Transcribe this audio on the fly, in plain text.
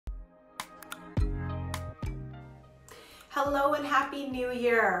Hello and Happy New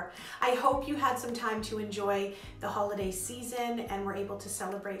Year. I hope you had some time to enjoy the holiday season and were able to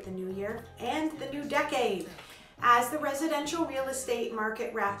celebrate the new year and the new decade. As the residential real estate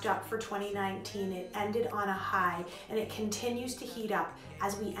market wrapped up for 2019, it ended on a high and it continues to heat up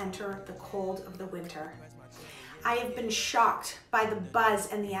as we enter the cold of the winter. I have been shocked by the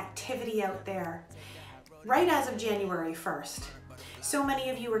buzz and the activity out there right as of January 1st. So many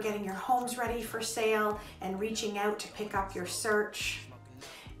of you are getting your homes ready for sale and reaching out to pick up your search.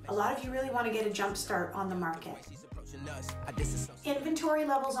 A lot of you really want to get a jump start on the market. Inventory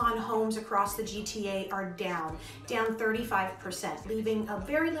levels on homes across the GTA are down 35%, leaving a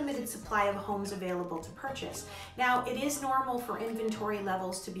very limited supply of homes available to purchase. Now, it is normal for inventory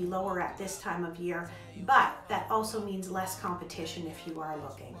levels to be lower at this time of year, but that also means less competition if you are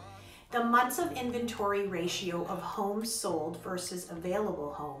looking. The months of inventory ratio of homes sold versus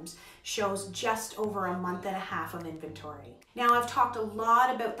available homes shows just over a month and a half of inventory. Now, I've talked a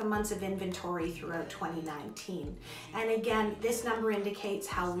lot about the months of inventory throughout 2019. And again, this number indicates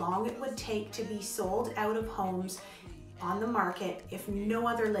how long it would take to be sold out of homes on the market if no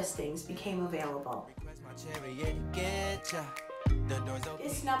other listings became available.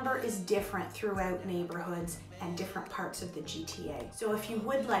 This number is different throughout neighborhoods and different parts of the GTA. So if you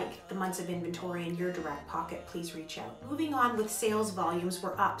would like the months of inventory in your direct pocket, please reach out. Moving on with sales volumes,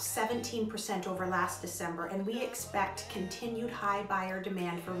 we're up 17% over last December, and we expect continued high buyer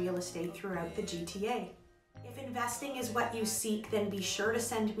demand for real estate throughout the GTA. If investing is what you seek, then be sure to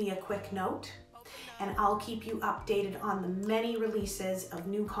send me a quick note, and I'll keep you updated on the many releases of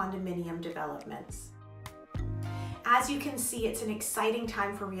new condominium developments. As you can see, it's an exciting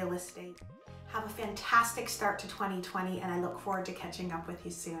time for real estate. Have a fantastic start to 2020, and I look forward to catching up with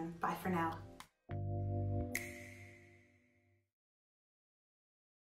you soon. Bye for now.